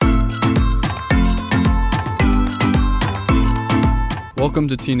Welcome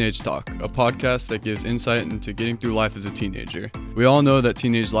to Teenage Talk, a podcast that gives insight into getting through life as a teenager. We all know that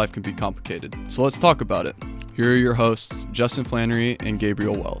teenage life can be complicated, so let's talk about it. Here are your hosts, Justin Flannery and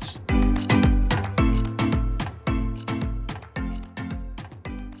Gabriel Wells.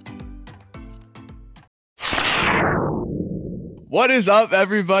 What is up,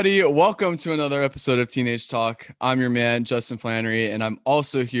 everybody? Welcome to another episode of Teenage Talk. I'm your man, Justin Flannery, and I'm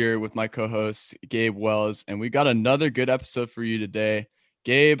also here with my co-host, Gabe Wells, and we got another good episode for you today.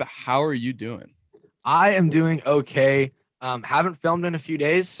 Gabe, how are you doing? I am doing okay. Haven't filmed in a few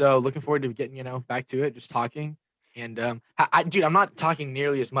days, so looking forward to getting, back to it, just talking. And dude, I'm not talking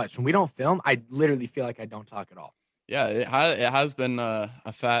nearly as much. When we don't film, I literally feel like I don't talk at all. Yeah, it has been a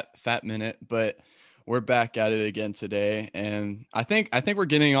fat minute, but we're back at it again today, and I think we're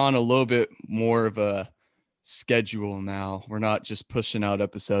getting on a little bit more of a schedule now. We're not just pushing out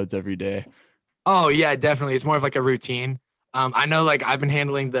episodes every day. Oh yeah, definitely. It's more of like a routine. I know like I've been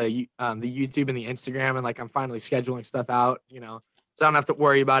handling the YouTube and the Instagram, and like I'm finally scheduling stuff out, so I don't have to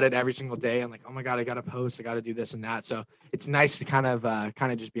worry about it every single day. I'm like, oh my God, I got to post, I got to do this and that. So it's nice to kind of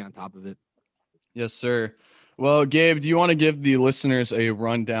just be on top of it. Yes, sir. Well, Gabe, do you want to give the listeners a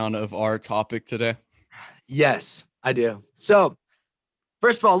rundown of our topic today? Yes, I do. So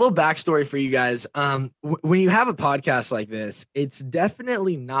first of all, a little backstory for you guys. When you have a podcast like this, it's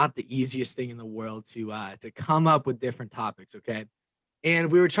definitely not the easiest thing in the world to come up with different topics. Okay. And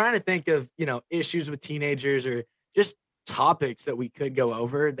we were trying to think of, issues with teenagers or just topics that we could go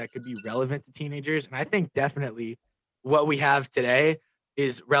over that could be relevant to teenagers. And I think definitely what we have today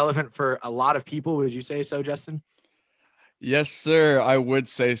is relevant for a lot of people. Would you say so, Justin? Yes, sir. I would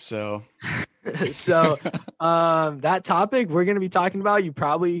say so. So that topic we're going to be talking about, you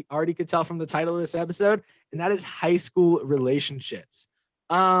probably already could tell from the title of this episode, and that is high school relationships.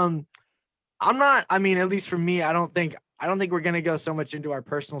 At least for me, I don't think we're going to go so much into our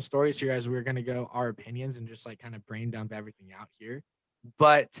personal stories here as we're going to go our opinions and just like kind of brain dump everything out here.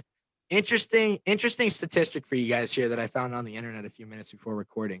 But interesting statistic for you guys here that I found on the internet a few minutes before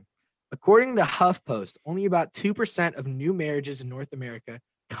recording. According to HuffPost, only about 2% of new marriages in North America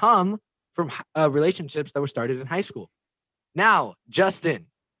come from relationships that were started in high school. Now, Justin,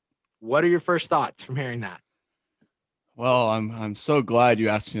 what are your first thoughts from hearing that? Well, I'm so glad you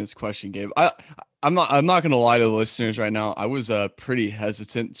asked me this question, Gabe. I'm not gonna lie to the listeners right now. I was pretty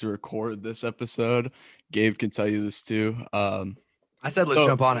hesitant to record this episode. Gabe can tell you this too. I said let's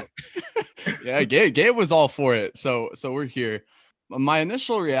jump on it. Yeah, Gabe was all for it. So we're here. My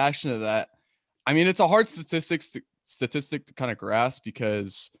initial reaction to that, I mean, it's a hard statistic to kind of grasp,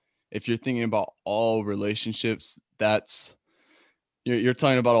 because if you're thinking about all relationships, that's you're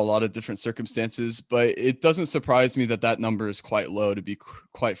talking about a lot of different circumstances. But it doesn't surprise me that number is quite low, to be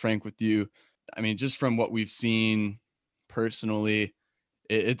quite frank with you. I mean, just from what we've seen personally,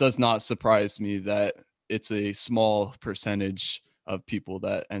 it does not surprise me that it's a small percentage of people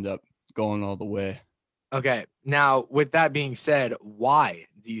that end up going all the way. Okay. Now, with that being said, why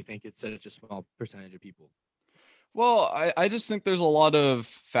do you think it's such a small percentage of people? Well, I just think there's a lot of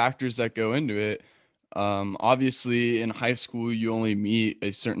factors that go into it. Obviously, in high school, you only meet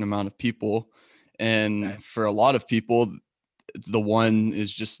a certain amount of people. And for a lot of people, the one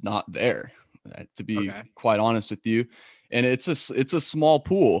is just not there, to be quite honest with you. And it's a small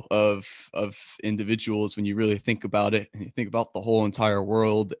pool of individuals when you really think about it, and you think about the whole entire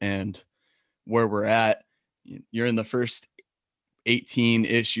world and where we're at. You're in the first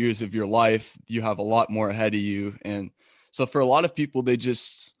 18-ish years of your life. You have a lot more ahead of you. And so for a lot of people, they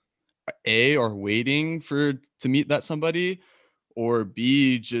just are waiting to meet that somebody, or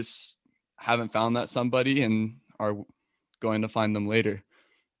B, just haven't found that somebody and are going to find them later.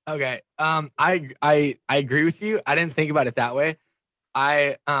 Okay. I agree with you. I didn't think about it that way.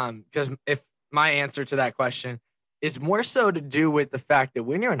 Because if my answer to that question is more so to do with the fact that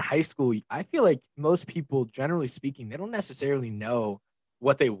when you're in high school, I feel like most people, generally speaking, they don't necessarily know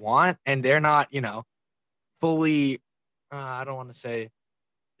what they want, and they're not, fully, I don't want to say,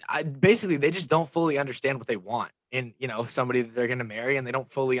 basically, they just don't fully understand what they want in, somebody that they're going to marry, and they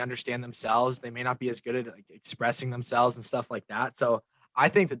don't fully understand themselves. They may not be as good at like expressing themselves and stuff like that. So I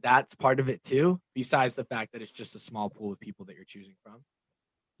think that that's part of it too, besides the fact that it's just a small pool of people that you're choosing from.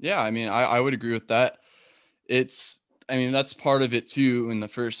 Yeah, I mean, I would agree with that. That's part of it too. In the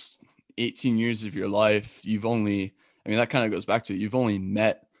first 18 years of your life, that kind of goes back to it. You've only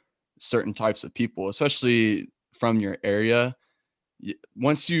met certain types of people, especially from your area.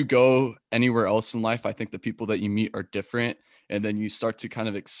 Once you go anywhere else in life, I think the people that you meet are different. And then you start to kind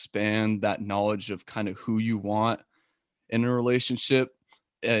of expand that knowledge of kind of who you want in a relationship.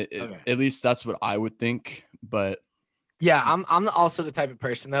 At least that's what I would think. But Yeah, I'm also the type of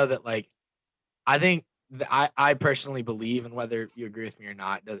person though that like I think I personally believe, and whether you agree with me or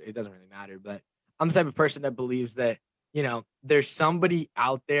not, it doesn't really matter. But I'm the type of person that believes that there's somebody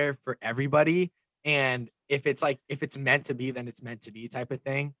out there for everybody, and if it's meant to be, then it's meant to be type of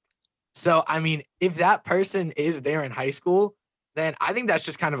thing. So I mean, if that person is there in high school, then I think that's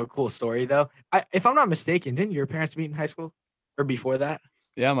just kind of a cool story, though. If I'm not mistaken, didn't your parents meet in high school or before that?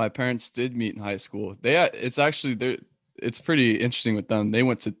 Yeah, my parents did meet in high school. It's actually it's pretty interesting with them. They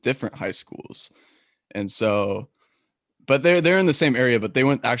went to different high schools. And so but they're in the same area, but they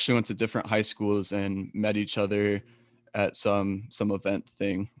went to different high schools and met each other at some event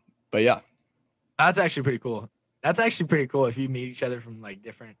thing. But yeah. That's actually pretty cool. That's actually pretty cool if you meet each other from like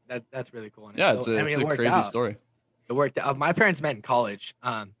different. That's really cool. And Yeah, I mean, it's it a worked crazy out. story. It worked out. My parents met in college.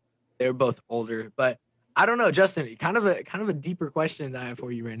 They were both older, but I don't know, Justin. Kind of a deeper question that I have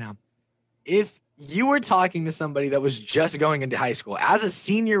for you right now. If you were talking to somebody that was just going into high school as a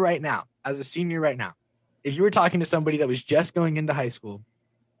senior right now, if you were talking to somebody that was just going into high school,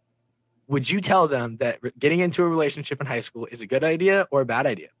 would you tell them that getting into a relationship in high school is a good idea or a bad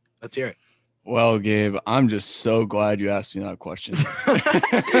idea? Let's hear it. Well, Gabe, I'm just so glad you asked me that question.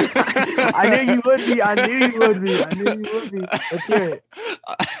 I knew you would be. I knew you would be. I knew you would be. Let's hear it.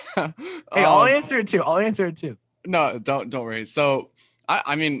 Hey, I'll answer it too. I'll answer it too. No, don't worry. So,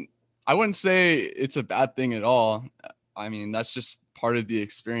 I mean, I wouldn't say it's a bad thing at all. I mean, that's just part of the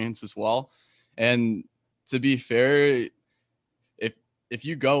experience as well. And to be fair, if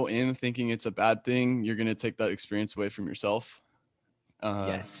you go in thinking it's a bad thing, you're gonna take that experience away from yourself.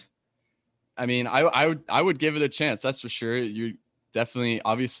 Yes. I mean, I would give it a chance. That's for sure. You definitely,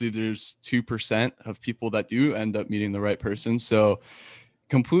 obviously, there's 2% of people that do end up meeting the right person. So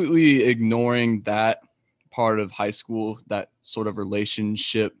completely ignoring that part of high school, that sort of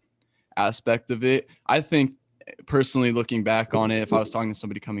relationship aspect of it, I think personally, looking back on it, if I was talking to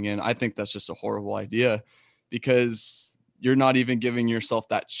somebody coming in, I think that's just a horrible idea, because you're not even giving yourself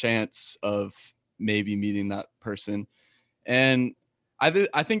that chance of maybe meeting that person. And I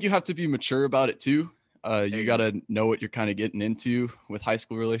think you have to be mature about it too. You got to know what you're kind of getting into with high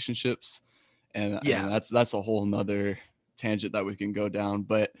school relationships. And I mean, that's a whole nother tangent that we can go down.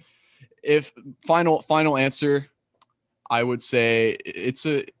 But if final answer, I would say it's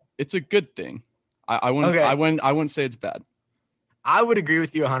a good thing. I wouldn't say it's bad. I would agree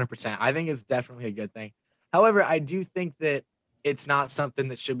with you 100%. I think it's definitely a good thing. However, I do think that it's not something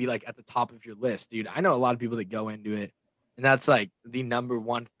that should be like at the top of your list, dude. I know a lot of people that go into it, and that's like the number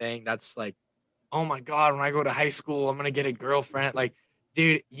one thing. That's like, oh my God, when I go to high school, I'm gonna get a girlfriend. Like,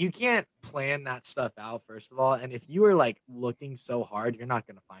 dude, you can't plan that stuff out, first of all. And if you are like looking so hard, you're not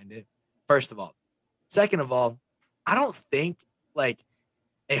gonna find it, first of all. Second of all, I don't think like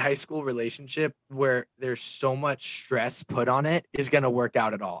a high school relationship where there's so much stress put on it is going to work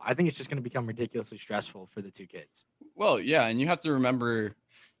out at all. I think it's just going to become ridiculously stressful for the two kids. Well, yeah, and you have to remember,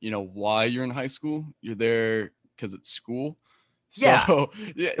 why you're in high school. You're there because it's school. So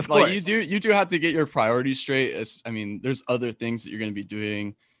yeah, of like course. you do have to get your priorities straight. I mean, there's other things that you're going to be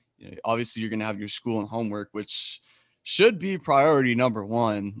doing. Obviously, you're going to have your school and homework, which should be priority number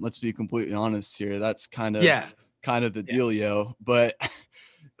one. Let's be completely honest here. That's kind of the dealio. But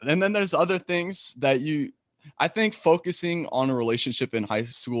and then there's other things that I think focusing on a relationship in high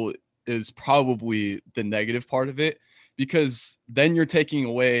school is probably the negative part of it, because then you're taking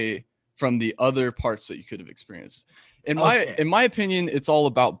away from the other parts that you could have experienced. In my opinion, it's all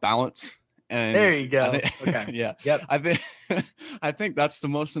about balance. And there you go. Okay. Yeah. Yep. I think that's the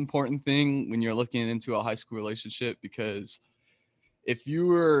most important thing when you're looking into a high school relationship, because if you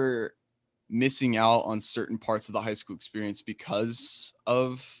were missing out on certain parts of the high school experience because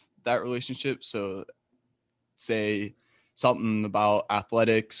of that relationship, so say something about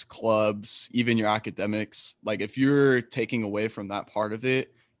athletics, clubs, even your academics, like if you're taking away from that part of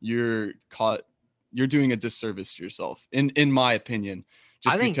it, you're doing a disservice to yourself, in my opinion,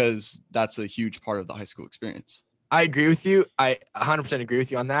 because that's a huge part of the high school experience. I agree with you. I 100% agree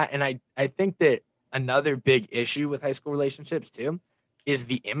with you on that. And I think that another big issue with high school relationships too is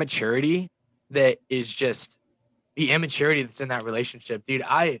the immaturity that's in that relationship. Dude,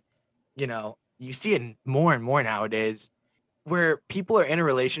 you see it more and more nowadays where people are in a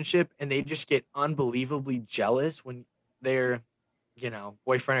relationship and they just get unbelievably jealous when their,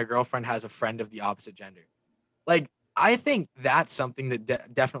 boyfriend or girlfriend has a friend of the opposite gender. Like, I think that's something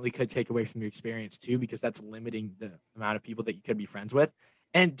that definitely could take away from your experience too, because that's limiting the amount of people that you could be friends with.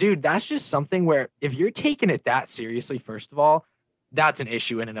 And dude, that's just something where if you're taking it that seriously, first of all, that's an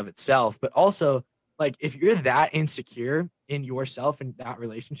issue in and of itself. But also, like, if you're that insecure in yourself in that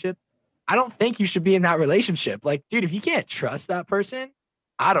relationship, I don't think you should be in that relationship. Like, dude, if you can't trust that person,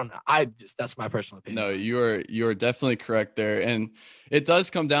 I don't know. That's my personal opinion. No, you are definitely correct there. And it does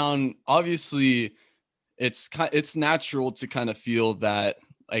come down, obviously, it's natural to kind of feel that,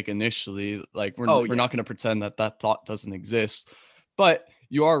 like, initially, like, Oh we're yeah. not going to pretend that that thought doesn't exist. But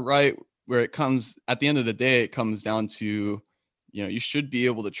you are right, where it comes at the end of the day, it comes down to, you should be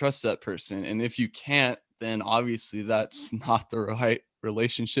able to trust that person. And if you can't, then obviously that's not the right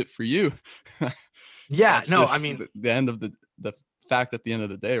relationship for you. Yeah. That's No, I just mean, the end of the fact at the end of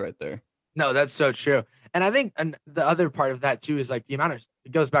the day right there. no, that's so true. And I think the other part of that too is like the amount of,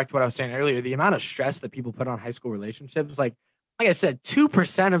 it goes back to what I was saying earlier, the amount of stress that people put on high school relationships. Like I said,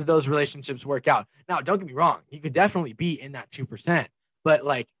 2% of those relationships work out. Now, don't get me wrong, you could definitely be in that 2%, but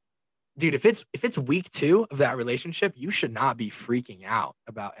like, dude, if it's week 2 of that relationship, you should not be freaking out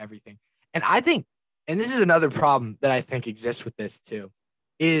about everything. And I think, and this is another problem that I think exists with this too,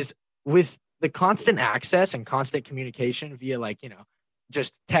 is with the constant access and constant communication via, like,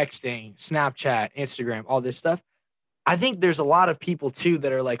 just texting, Snapchat, Instagram, all this stuff. I think there's a lot of people too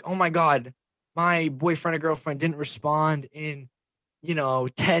that are like, oh my God, my boyfriend or girlfriend didn't respond in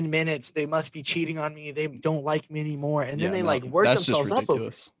 10 minutes. They must be cheating on me. They don't like me anymore. And then Yeah, they no, like work that's just themselves up over it.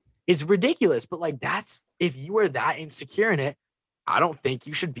 ridiculous. It's ridiculous. But like, if you are that insecure in it, I don't think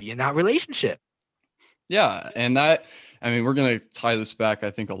you should be in that relationship. Yeah, and I mean, we're going to tie this back,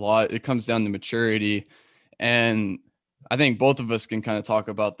 I think, a lot. It comes down to maturity. And I think both of us can kind of talk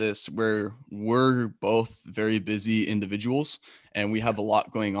about this, where we're both very busy individuals and we have a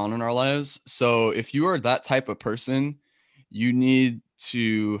lot going on in our lives. So if you are that type of person, you need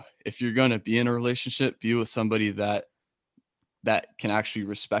to, if you're going to be in a relationship, be with somebody that can actually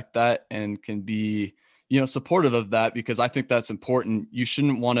respect that and can be, supportive of that, because I think that's important. You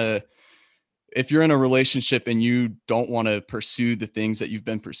shouldn't want to, if you're in a relationship and you don't want to pursue the things that you've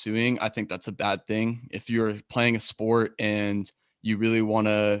been pursuing, I think that's a bad thing. If you're playing a sport and you really want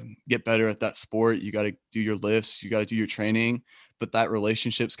to get better at that sport, you got to do your lifts, you got to do your training, but that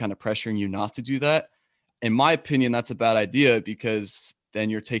relationship's kind of pressuring you not to do that. In my opinion, that's a bad idea, because then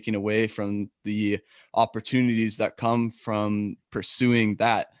you're taking away from the opportunities that come from pursuing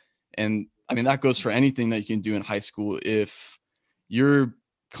that. And I mean, that goes for anything that you can do in high school. If you're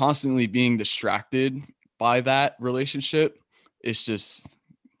constantly being distracted by that relationship, it's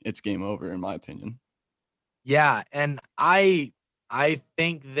game over, in my opinion. Yeah. And I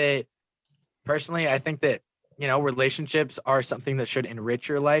think that personally, I think that, relationships are something that should enrich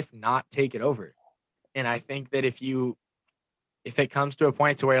your life, not take it over. And I think that if it comes to a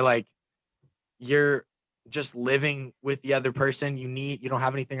point to where like you're just living with the other person, you don't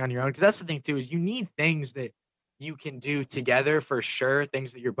have anything on your own. Because that's the thing too, is you need things that you can do together for sure,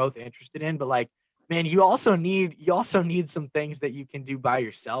 things that you're both interested in. But like, man, you also need some things that you can do by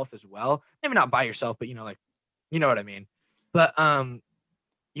yourself as well. Maybe not by yourself, but like, you know what I mean. But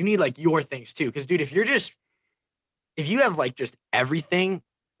you need like your things too. Because dude, if you have like just everything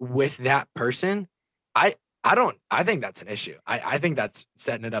with that person, I I think that's an issue. I think that's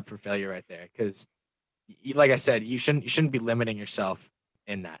setting it up for failure right there. Because like I said, you shouldn't be limiting yourself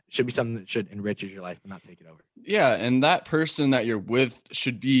in that. It should be something that should enriches your life and not take it over. Yeah, and that person that you're with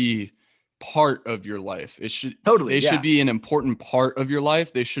should be part of your life. Totally, They should yeah. be an important part of your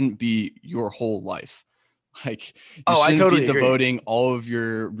life. They shouldn't be your whole life. Like, you Oh, I shouldn't be totally agree. devoting all of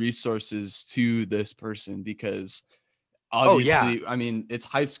your resources to this person, because Oh yeah. obviously, I mean, it's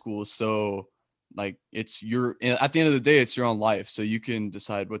high school, so like, at the end of the day, it's your own life, so you can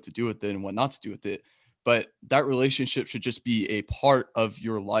decide what to do with it and what not to do with it. But that relationship should just be a part of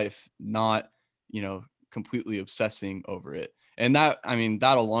your life, not, completely obsessing over it. And that, I mean,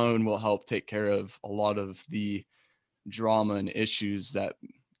 that alone will help take care of a lot of the drama and issues that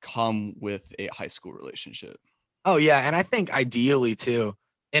come with a high school relationship. Oh yeah. And I think ideally too,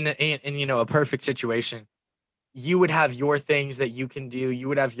 in a perfect situation, you would have your things that you can do. You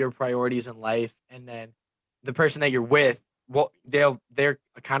would have your priorities in life, and then the person that you're with, well, they're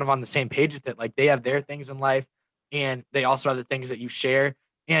kind of on the same page with it. Like they have their things in life, and they also have the things that you share.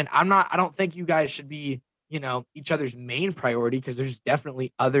 And I don't think you guys should be, each other's main priority, because there's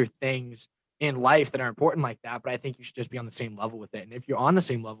definitely other things in life that are important like that. But I think you should just be on the same level with it. And if you're on the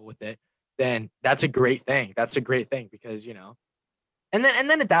same level with it, then that's a great thing. That's a great thing because, and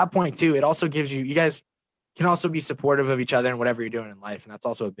then at that point too, it also gives you guys can also be supportive of each other and whatever you're doing in life, and that's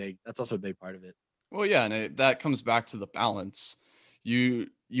also a big part of it. Well, yeah, and that comes back to the balance. You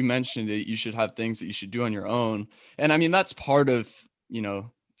mentioned it. You should have things that you should do on your own, and I mean, that's part of,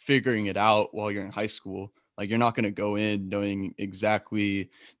 figuring it out while you're in high school. Like, you're not going to go in knowing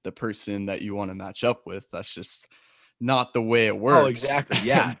exactly the person that you want to match up with. not the way it works. Oh, exactly.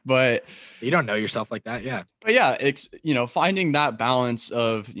 Yeah. but You don't know yourself like that. Yeah. yeah, it's, finding that balance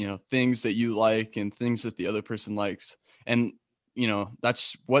of, things that you like and things that the other person likes. And,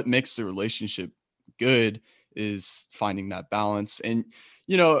 that's what makes the relationship good, is finding that balance. And,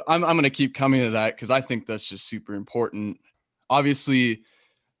 I'm going to keep coming to that because I think that's just super important. Obviously,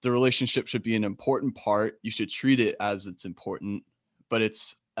 the relationship should be an important part. You should treat it as it's important, but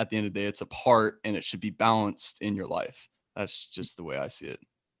it's, at the end of the day, it's a part, and it should be balanced in your life. That's just the way I see it.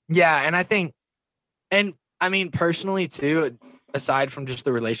 Yeah. And I think, and I mean, personally too, aside from just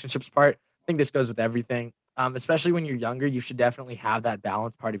the relationships part, I think this goes with everything. Especially when you're younger, you should definitely have that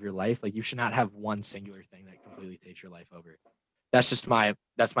balanced part of your life. Like you should not have one singular thing that completely takes your life over. That's my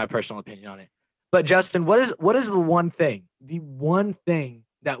personal opinion on it. But Justin, what is the one thing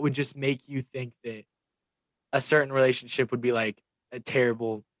that would just make you think that a certain relationship would be like a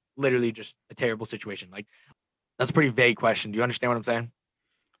terrible, literally just a terrible situation? Like that's a pretty vague question. Do you understand what I'm saying?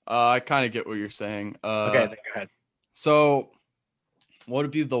 I kind of get what you're saying. Okay, then go ahead. So what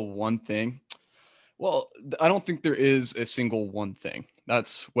would be the one thing? Well, I don't think there is a single one thing.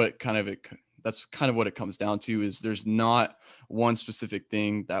 That's kind of what it comes down to, is there's not one specific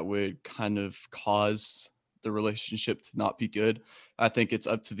thing that would kind of cause the relationship to not be good. I think it's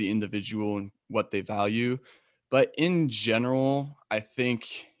up to the individual and what they value. But in general, I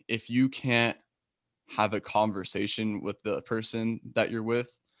think if you can't have a conversation with the person that you're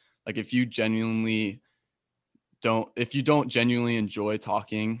with, like if you don't genuinely enjoy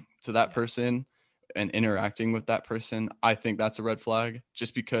talking to that person and interacting with that person, I think that's a red flag,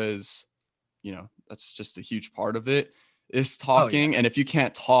 just because, that's just a huge part of it, is talking. Oh, yeah. And if you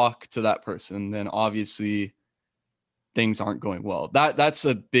can't talk to that person, then obviously things aren't going well. That's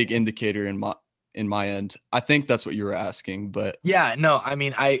a big indicator in my end. I think that's what you were asking, but Yeah, no, I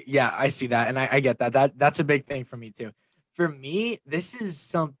mean, I see that, and I get that. That's a big thing for me too. For me, this is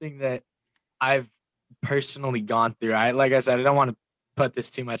something that I've personally gone through. Like I said, I don't want to put this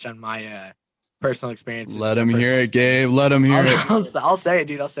too much on my personal experiences. let him hear it, Gabe. Let him hear it. I'll say it,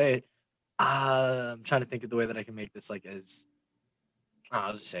 dude. I'll say it. I'm trying to think of the way that I can make this like as.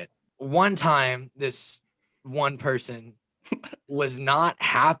 I'll just say it. One time, this one person was not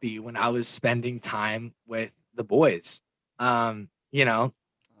happy when I was spending time with the boys. You know,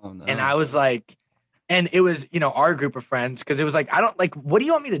 Oh no. and I was like, and it was, our group of friends, because it was like, I don't like, what do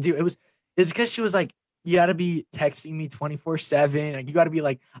you want me to do? It's because she was like, you got to be texting me 24/7. And you got to be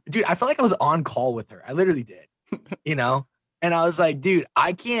like, dude, I felt like I was on call with her. I literally did, you know? And I was like, dude,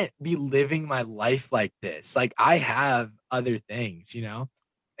 I can't be living my life like this. Like I have other things,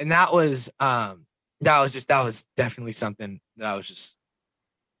 And that was definitely something that I was just,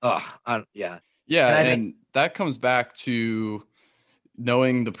 yeah. Yeah, And I and that comes back to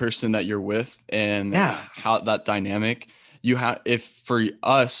knowing the person that you're with and Yeah. how that dynamic you have. If for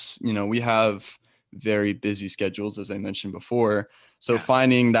us, we have very busy schedules, as I mentioned before. So Yeah.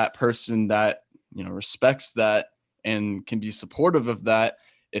 finding that person that, respects that and can be supportive of that,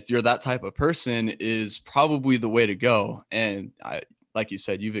 if you're that type of person, is probably the way to go. And like you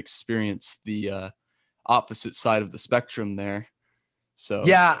said, you've experienced the opposite side of the spectrum there. So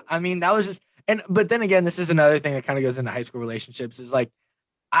Yeah, I mean, that was just, but then again, this is another thing that kind of goes into high school relationships, is like,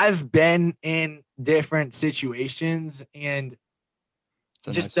 I've been in different situations, and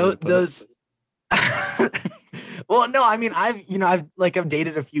just those well, no, I mean, I've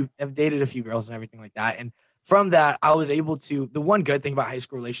dated a few girls and everything like that. And from that, I was able to, the one good thing about high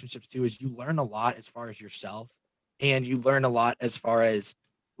school relationships too, is you learn a lot as far as yourself, and you learn a lot as far as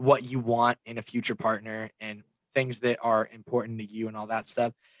what you want in a future partner and things that are important to you and all that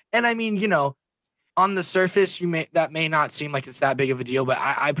stuff. And I mean, on the surface, that may not seem like it's that big of a deal, but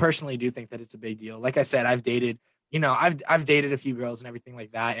I personally do think that it's a big deal. Like I said, I've dated, I've dated a few girls and everything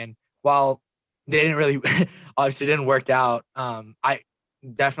like that. And while they didn't really obviously didn't work out, I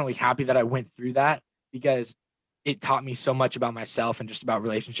definitely happy that I went through that, because it taught me so much about myself and just about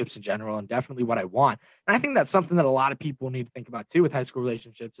relationships in general, and definitely what I want. And I think that's something that a lot of people need to think about too with high school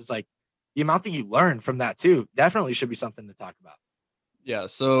relationships, is like the amount that you learn from that too definitely should be something to talk about. yeah,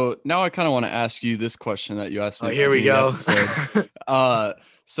 so now I kind of want to ask you this question that you asked me. Oh, here we go.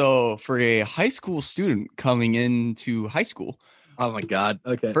 So for a high school student coming into high school, Oh my God.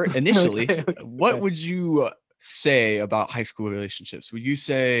 Okay. Initially, Okay. what would you say about high school relationships? Would you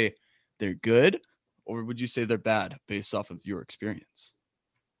say they're good, or would you say they're bad based off of your experience?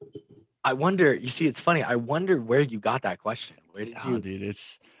 I wonder, you see, it's funny. I wonder where you got that question. Where did Oh, you? dude, it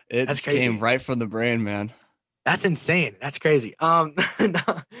That's came crazy. right from the brain, man. That's insane. That's crazy. No,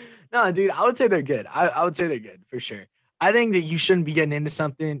 no, dude, I would say they're good. I would say they're good for sure. I think that you shouldn't be getting into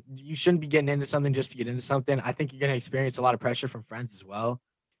something. You shouldn't be getting into something just to get into something. I think you're going to experience a lot of pressure from friends as well.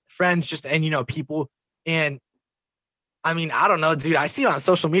 Friends just, and people. And I mean, I don't know, dude. I see it on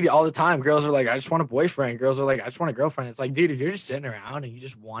social media all the time. Girls are like, I just want a boyfriend. Girls are like, I just want a girlfriend. It's like, dude, if you're just sitting around and you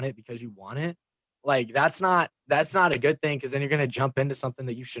just want it because you want it, like that's not a good thing, because then you're gonna jump into something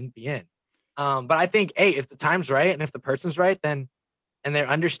that you shouldn't be in. But I think, hey, if the time's right and if the person's right, then and they're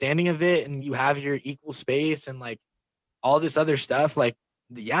understanding of it, and you have your equal space and like all this other stuff, like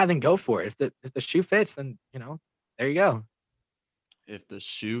yeah, then go for it. If the shoe fits, then there you go. If the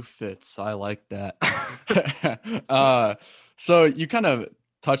shoe fits, I like that. So you kind of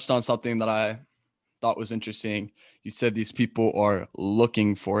touched on something that I thought was interesting. You said these people are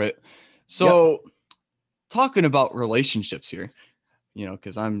looking for it. So talking about relationships here,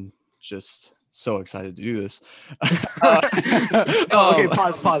 because I'm just so excited to do this. No, okay,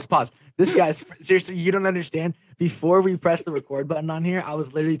 pause. This guy's seriously, you don't understand. Before we press the record button on here, I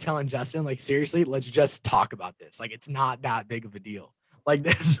was literally telling Justin, like, seriously, let's just talk about this. Like, it's not that big of a deal. Like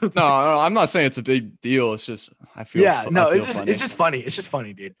this. No, I'm not saying it's a big deal. It's just I feel. Yeah, no, I feel it's just funny. It's just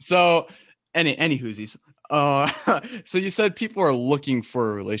funny, dude. So, any whoosies. So you said people are looking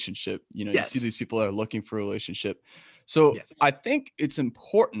for a relationship. You see these people that are looking for a relationship. So I think it's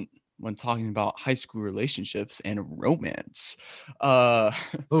important when talking about high school relationships and romance. I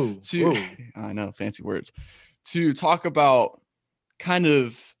know, fancy words. To talk about kind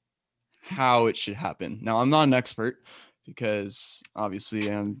of how it should happen. Now, I'm not an expert because obviously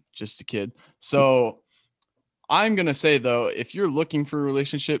I'm just a kid. So I'm going to say, though, if you're looking for a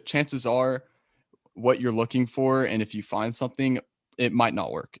relationship, chances are what you're looking for, and if you find something, it might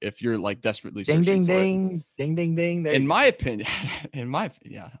not work if you're like desperately searching for it. Ding. In my opinion,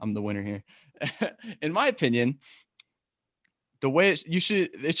 I'm the winner here. In my opinion, the way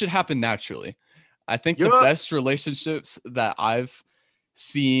it should happen naturally. I think the best relationships that I've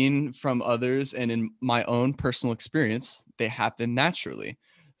seen from others and in my own personal experience, they happen naturally.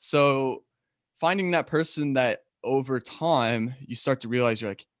 So finding that person that over time you start to realize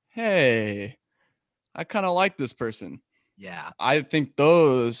you're like, hey, I kind of like this person. Yeah. I think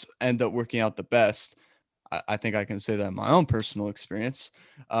those end up working out the best. I think I can say that in my own personal experience.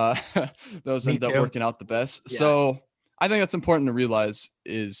 Those end up working out the best. Yeah. So I think that's important to realize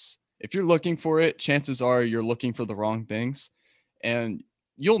is if you're looking for it, chances are you're looking for the wrong things, and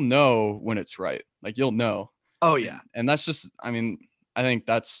you'll know when it's right. Like you'll know. Oh yeah. And that's just, I think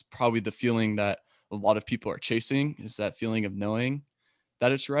that's probably the feeling that a lot of people are chasing, is that feeling of knowing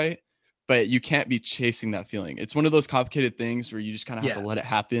that it's right. But you can't be chasing that feeling. It's one of those complicated things where you just kind of have to let it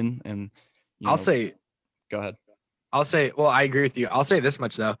happen. And I'll say, go ahead. I'll say, well, I agree with you. I'll say this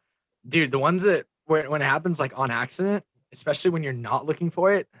much though, dude, the ones that when it happens like on accident, especially when you're not looking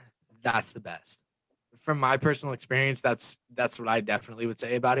for it, that's the best. From my personal experience, that's what I definitely would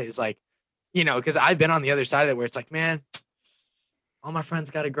say about it, is like, because I've been on the other side of it where it's like, man, all my friends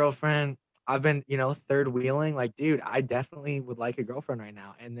got a girlfriend. I've been, third wheeling, like, dude, I definitely would like a girlfriend right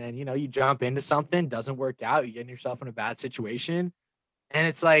now. And then, you jump into something, doesn't work out, you get yourself in a bad situation. And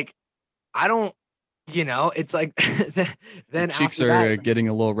it's like, I don't, it's like, then your cheeks are getting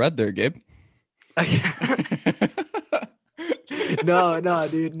a little red there, Gabe. No,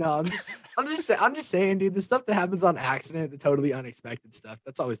 dude, no, I'm just saying, dude, the stuff that happens on accident, the totally unexpected stuff,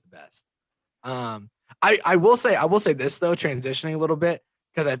 that's always the best. I will say this though, transitioning a little bit,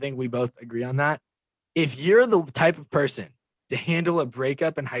 because I think we both agree on that. If you're the type of person to handle a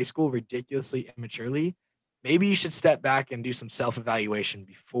breakup in high school ridiculously immaturely, maybe you should step back and do some self-evaluation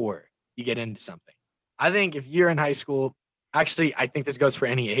before you get into something. I think if you're in high school, actually, I think this goes for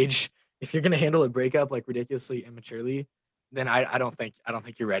any age. If you're going to handle a breakup like ridiculously immaturely, then I don't think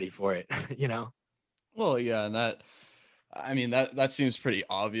you're ready for it, Well, yeah, and that seems pretty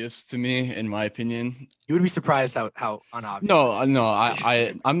obvious to me, in my opinion. You would be surprised how unobvious. No,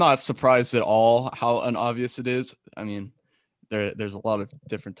 I'm not surprised at all how unobvious it is. I mean, there's a lot of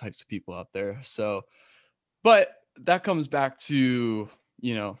different types of people out there. So, but that comes back to,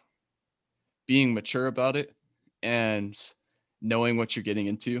 being mature about it and knowing what you're getting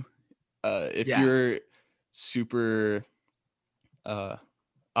into. If you're super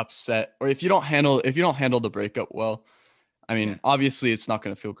upset, or if you don't handle the breakup well, I mean, obviously it's not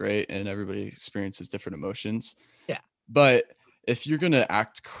going to feel great, and everybody experiences different emotions. Yeah. But if you're going to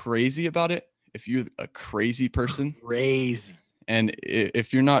act crazy about it, if you're a crazy person, and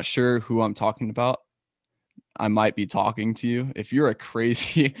if you're not sure who I'm talking about, I might be talking to you. If you're a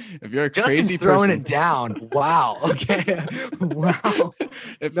crazy Justin's throwing it down. Wow. Okay. Wow.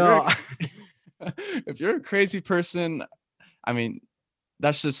 If you're a crazy person, I mean,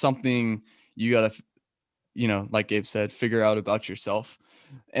 that's just something you got to like Gabe said, figure out about yourself.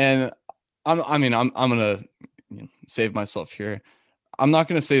 And I'm gonna save myself here. I'm not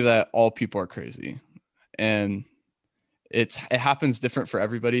gonna say that all people are crazy, and it happens different for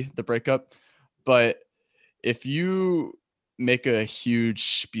everybody, the breakup. But if you make a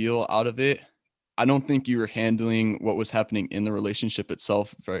huge spiel out of it, I don't think you were handling what was happening in the relationship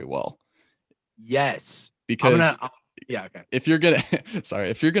itself very well. Yes. Because yeah, okay. if you're gonna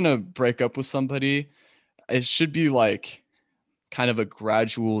if you're gonna break up with somebody, it should be like kind of a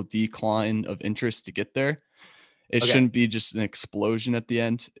gradual decline of interest to get there. It shouldn't be just an explosion at the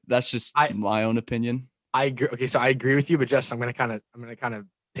end. That's just my own opinion. I agree. Okay, so I agree with you, but Justin, I'm gonna kind of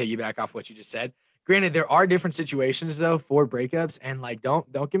piggyback off what you just said. Granted, there are different situations though for breakups, and like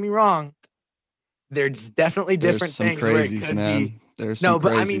don't get me wrong, there's definitely different things where it could be. There's some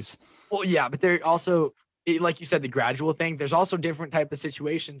but crazies. I mean, well, yeah, but there also, like you said, the gradual thing. There's also different type of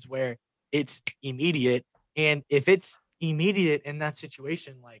situations where it's immediate, and if it's immediate in that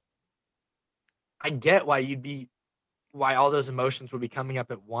situation, like I get why all those emotions would be coming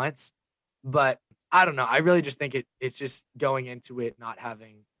up at once, but I don't know. I really just think it's just going into it not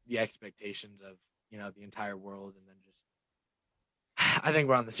having the expectations of the entire world, and then just I think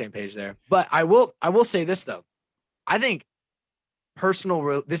we're on the same page there. But I will say this though, I think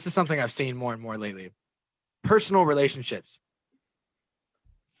this is something I've seen more and more lately. Personal relationships,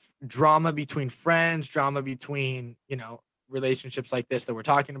 drama between friends, drama between relationships like this that we're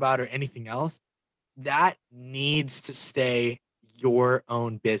talking about, or anything else, that needs to stay your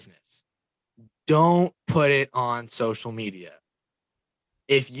own business. Don't put it on social media.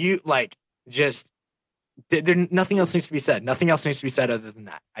 If you just nothing else needs to be said. Nothing else needs to be said other than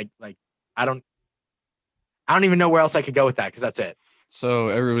that. I don't even know where else I could go with that, because that's it. So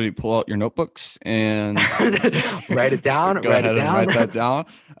everybody pull out your notebooks and write it down. Go ahead and write that down.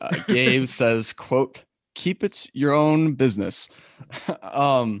 Gabe says, quote, "Keep it your own business."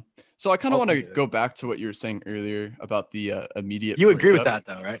 So I kind of want to go back to what you were saying earlier about the immediate. You agree with that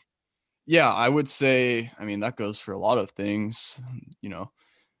though, right? Yeah, I would say, I mean, that goes for a lot of things.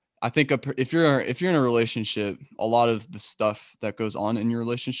 I think if you're in a relationship, a lot of the stuff that goes on in your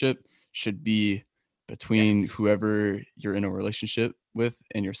relationship should be between whoever you're in a relationship with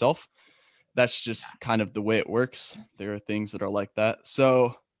and yourself. That's just kind of the way it works. There are things that are like that.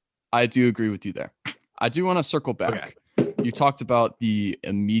 So I do agree with you there. I do want to circle back. Okay. You talked about the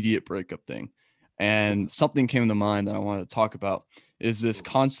immediate breakup thing, and something came to mind that I wanted to talk about is this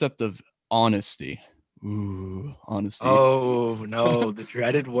concept of honesty. Ooh, honesty. Oh no, the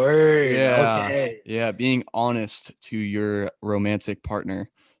dreaded word. Yeah. Okay. Yeah, being honest to your romantic partner.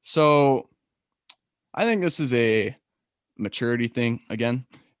 So I think this is a maturity thing again,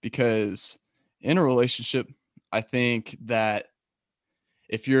 because in a relationship, I think that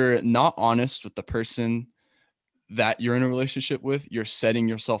if you're not honest with the person that you're in a relationship with, you're setting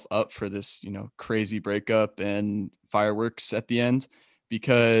yourself up for this, crazy breakup and fireworks at the end,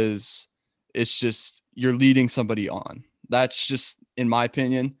 because it's just, you're leading somebody on. That's just, in my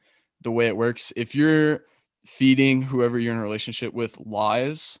opinion, the way it works. If you're feeding whoever you're in a relationship with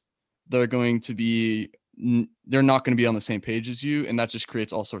lies, they're not going to be on the same page as you, and that just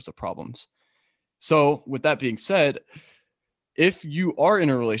creates all sorts of problems. So with that being said, if you are in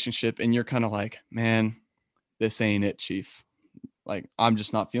a relationship and you're kind of like, man, this ain't it, chief, like I'm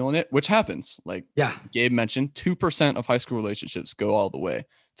just not feeling it, which happens. Like Gabe mentioned, 2% of high school relationships go all the way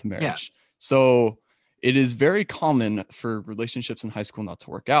to marriage. Yeah. So it is very common for relationships in high school not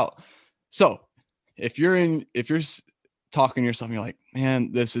to work out. So if you're talking to yourself and you're like,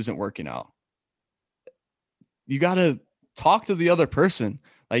 man, this isn't working out, you got to talk to the other person.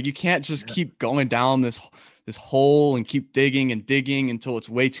 Like you can't just keep going down this hole and keep digging until it's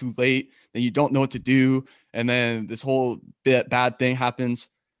way too late. Then you don't know what to do. And then this whole bad thing happens.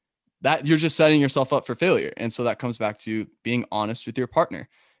 That you're just setting yourself up for failure. And so that comes back to being honest with your partner.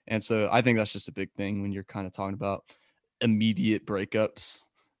 And so I think that's just a big thing when you're kind of talking about immediate breakups.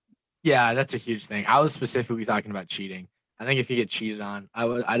 Yeah, that's a huge thing. I was specifically talking about cheating. I think if you get cheated on, I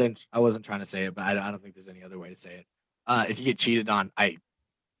wasn't trying to say it, but I don't think there's any other way to say it. If you get cheated on, I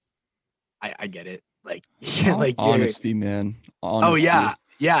get it. Like, like honesty, man. Honesty. Oh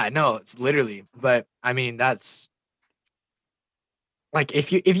yeah, no, it's literally. But I mean, that's like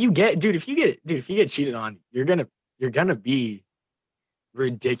if you get cheated on, you're gonna be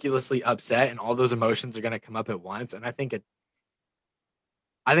ridiculously upset, and all those emotions are gonna come up at once. And I think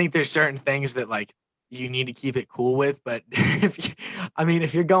there's certain things that like you need to keep it cool with. But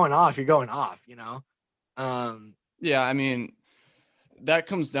if you're going off, you're going off. Yeah, I mean, that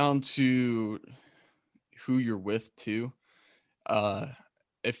comes down to who you're with too.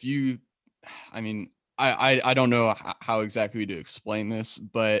 If you, I mean, I don't know how exactly to explain this,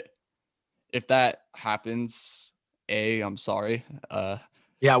 but if that happens, I'm sorry.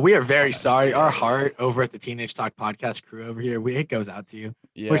 Yeah, we are very sorry. Our Yeah, heart over at the Teenage Talk podcast crew over here, it goes out to you.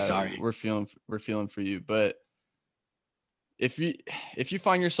 We're yeah, sorry. we're feeling for you. But if you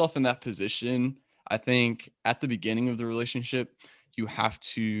find yourself in that position, I think at the beginning of the relationship, you have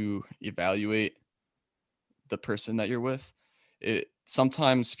to evaluate the person that you're with. It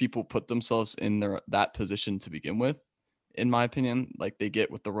sometimes people put themselves in that position to begin with, in my opinion, like they get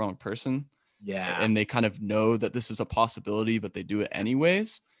with the wrong person. Yeah. And they kind of know that this is a possibility, but they do it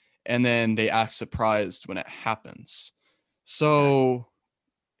anyways. And then they act surprised when it happens. So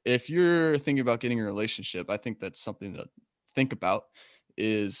if you're thinking about getting a relationship, I think that's something to think about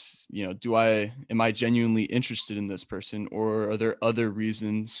is, am I genuinely interested in this person, or are there other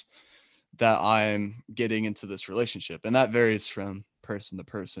reasons that I'm getting into this relationship? And that varies from person to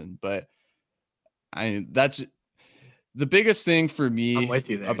person. But that's the biggest thing for I'm me with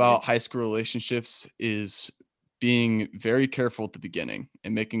you there, about dude. high school relationships is being very careful at the beginning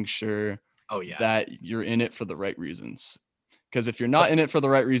and making sure Oh yeah. that you're in it for the right reasons. Because if you're not But in it for the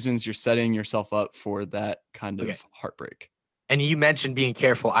right reasons, you're setting yourself up for that kind okay. of heartbreak. And you mentioned being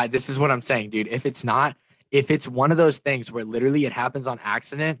careful. This is what I'm saying, dude. If it's one of those things where literally it happens on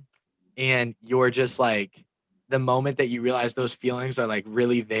accident and you're just like, the moment that you realize those feelings are like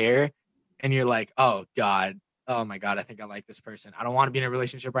really there and you're like, oh God, oh my God, I think I like this person. I don't want to be in a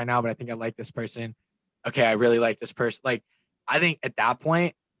relationship right now, but I think I like this person. Okay, I really like this person. Like, I think at that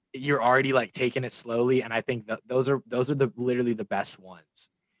point, you're already like taking it slowly. And I think that those are the literally the best ones,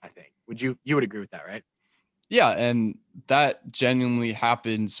 I think. You would agree with that, right? Yeah. And that genuinely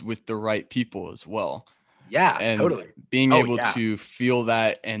happens with the right people as well. Yeah, And totally. being Oh able yeah. to feel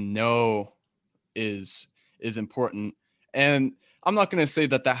that and know is important. And I'm not going to say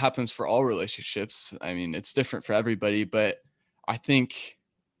that happens for all relationships. I mean, it's different for everybody, but I think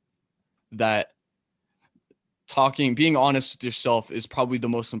that being honest with yourself is probably the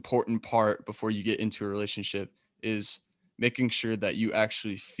most important part before you get into a relationship, is making sure that you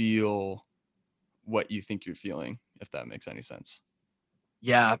actually feel what you think you're feeling, if that makes any sense.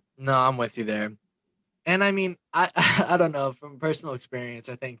 Yeah, no, I'm with you there. And I mean, I I don't know, from personal experience,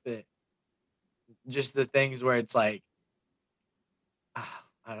 I think that just the things where it's like,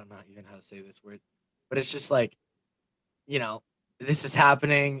 I don't know even how to say this word, but it's just like, you know, this is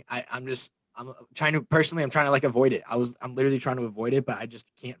happening. I'm trying to personally, I'm trying to like avoid it. I'm literally trying to avoid it, but I just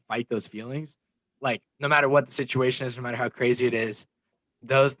can't fight those feelings. Like, no matter what the situation is, no matter how crazy it is,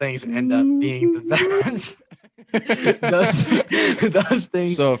 those things end up being the best. those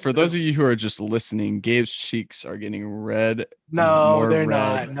things. So for those of you who are just listening, Gabe's cheeks are getting red and No, more they're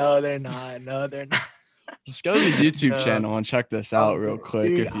red. not. No, they're not. No, they're not. Just go to the YouTube No. channel and check this out real quick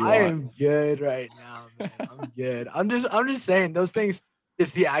Dude, if you I want. am good right now, man. I'm good. I'm just saying those things,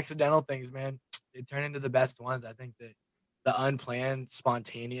 it's the accidental things, man. They turn into the best ones. I think that the unplanned,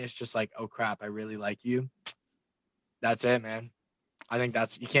 spontaneous, just like, oh crap, I really like you. That's it, man. I think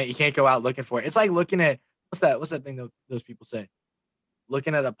that's you can't go out looking for it. It's like looking at what's that thing those people say?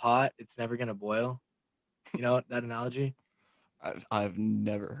 Looking at a pot, it's never gonna boil. You know that analogy? I've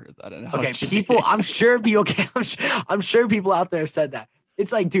never heard that Okay, analogy. people, I'm sure be okay. I'm sure people out there have said that.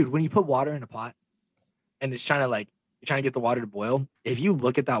 It's like, dude, when you put water in a pot and it's trying to like you're trying to get the water to boil, if you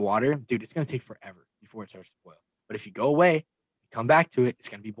look at that water, dude, it's gonna take forever before it starts to boil. But if you go away, come back to it, it's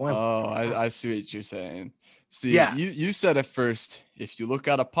gonna be boiling. Oh, I see what you're saying. See, Yeah. you said at first, if you look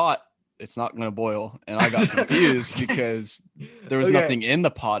at a pot, it's not going to boil. And I got confused because there was Okay. nothing in the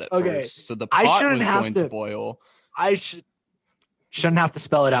pot at Okay. first. So the I pot shouldn't was have going to- to boil. I shouldn't have to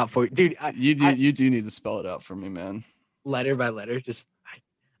spell it out for you, dude. You do need to spell it out for me, man. Letter by letter, just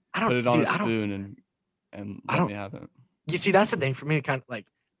I don't Put it on dude, a spoon and let me have it. You see, that's the thing for me. Kind of like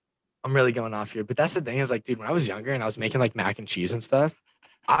I'm really going off here, but that's the thing is like, dude, when I was younger and I was making like mac and cheese and stuff,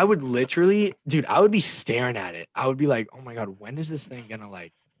 I would literally, dude, I would be staring at it. I would be like, oh my God, when is this thing gonna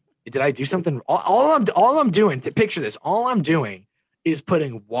like, did I do something? All I'm doing, to picture this, all I'm doing is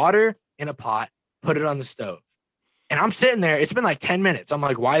putting water in a pot, put it on the stove. And I'm sitting there, it's been like 10 minutes. I'm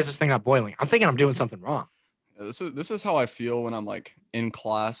like, why is this thing not boiling? I'm thinking I'm doing something wrong. This is how I feel when I'm like in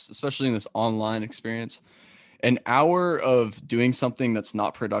class, especially in this online experience. An hour of doing something that's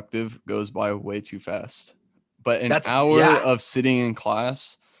not productive goes by way too fast. But an hour of sitting in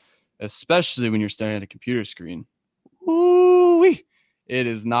class, especially when you're staring at a computer screen, it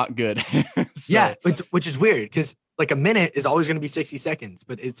is not good. So, yeah, which is weird because like a minute is always going to be 60 seconds,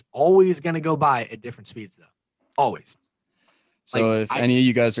 but it's always going to go by at different speeds though. Always. So if any of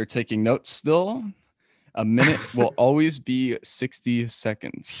you guys are taking notes still, A minute will always be 60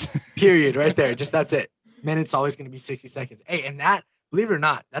 seconds. Period. Right there. Just that's it. Minute's always going to be 60 seconds. Hey, and that, believe it or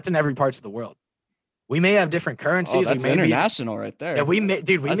not, that's in every parts of the world. We may have different currencies. That's international right there. Yeah, we may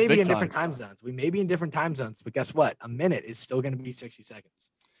be in different time zones. We may be in different time zones, but guess what? A minute is still going to be 60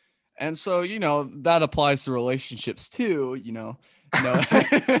 seconds. And so, that applies to relationships too,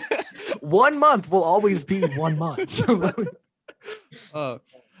 1 month will always be 1 month.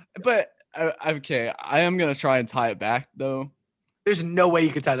 But okay, I am going to try and tie it back though. There's no way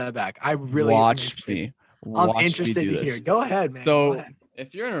you could tie that back. I really watch me. I'm interested to hear. Go ahead, man. So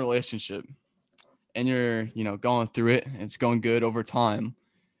if you're in a relationship and you're, going through it and it's going good over time,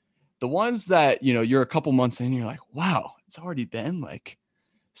 the ones that, you're a couple months in, you're like, wow, it's already been like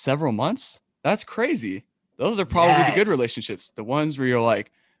several months. That's crazy. Those are probably the good relationships. The ones where you're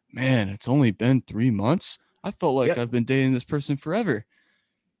like, man, it's only been 3 months. I felt like I've been dating this person forever.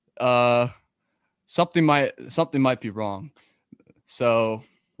 Something might be wrong. So,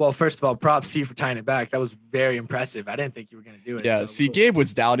 well, first of all, props to you for tying it back. That was very impressive. I didn't think you were going to do it. Yeah. So Gabe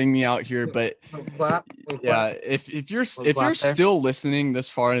was doubting me out here, but yeah, if you're still listening this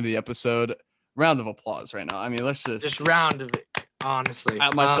far into the episode, round of applause right now. I mean, let's just round of it. Honestly,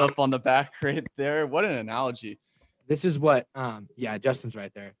 pat myself on the back right there. What an analogy. This is what, Justin's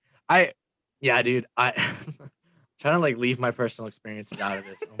right there. Dude, trying to like leave my personal experiences out of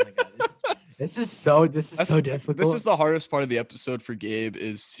this. Oh my God. This is so difficult. This is the hardest part of the episode for Gabe,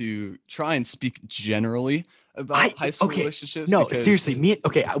 is to try and speak generally about high school relationships. No, seriously, this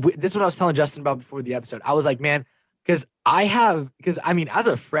is what I was telling Justin about before the episode. I was like, man, because I mean, as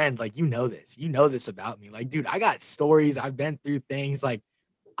a friend, like, you know this about me. Like, dude, I got stories. I've been through things. Like,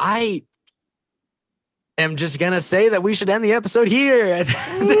 I am just going to say that we should end the episode here.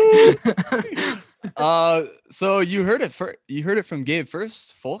 So you heard it from Gabe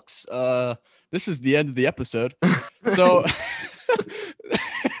first, folks. This is the end of the episode. So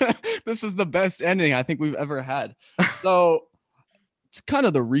this is the best ending I think we've ever had. So it's kind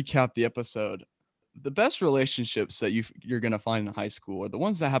of to recap the episode. The best relationships that you're going to find in high school are the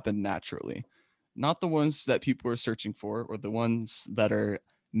ones that happen naturally, not the ones that people are searching for, or the ones that are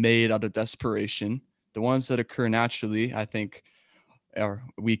made out of desperation. The ones that occur naturally, I think,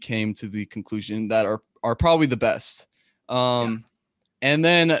 we came to the conclusion that are probably the best. And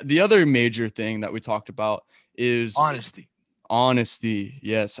then the other major thing that we talked about is honesty.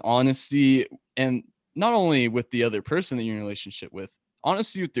 Yes. Honesty. And not only with the other person that you're in a relationship with,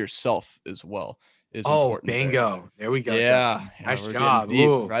 honesty with yourself as well is important. Bingo. There we go. Yeah. Nice job. Deep,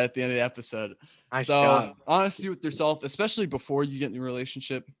 right at the end of the episode. Nice job. Honesty with yourself, especially before you get in a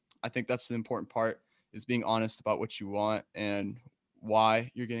relationship. I think that's the important part, is being honest about what you want and why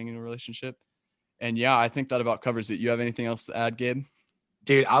you're getting in a relationship. And yeah, I think that about covers it. You have anything else to add, Gabe?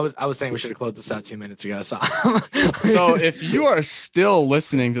 Dude, I was saying we should have closed this out 2 minutes ago. So if you are still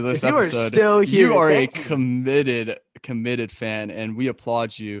listening to this episode, you are a committed fan, and we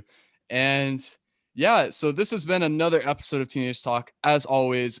applaud you. And yeah, so this has been another episode of Teenage Talk. As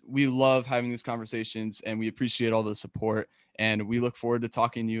always, we love having these conversations, and we appreciate all the support, and we look forward to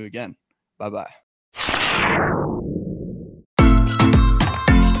talking to you again. Bye-bye.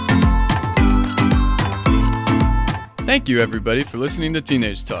 Thank you, everybody, for listening to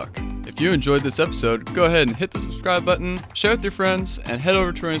Teenage Talk. If you enjoyed this episode, go ahead and hit the subscribe button, share with your friends, and head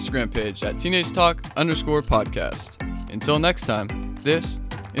over to our Instagram page at TeenageTalk_podcast. Until next time, this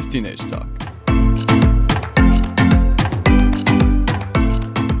is Teenage Talk.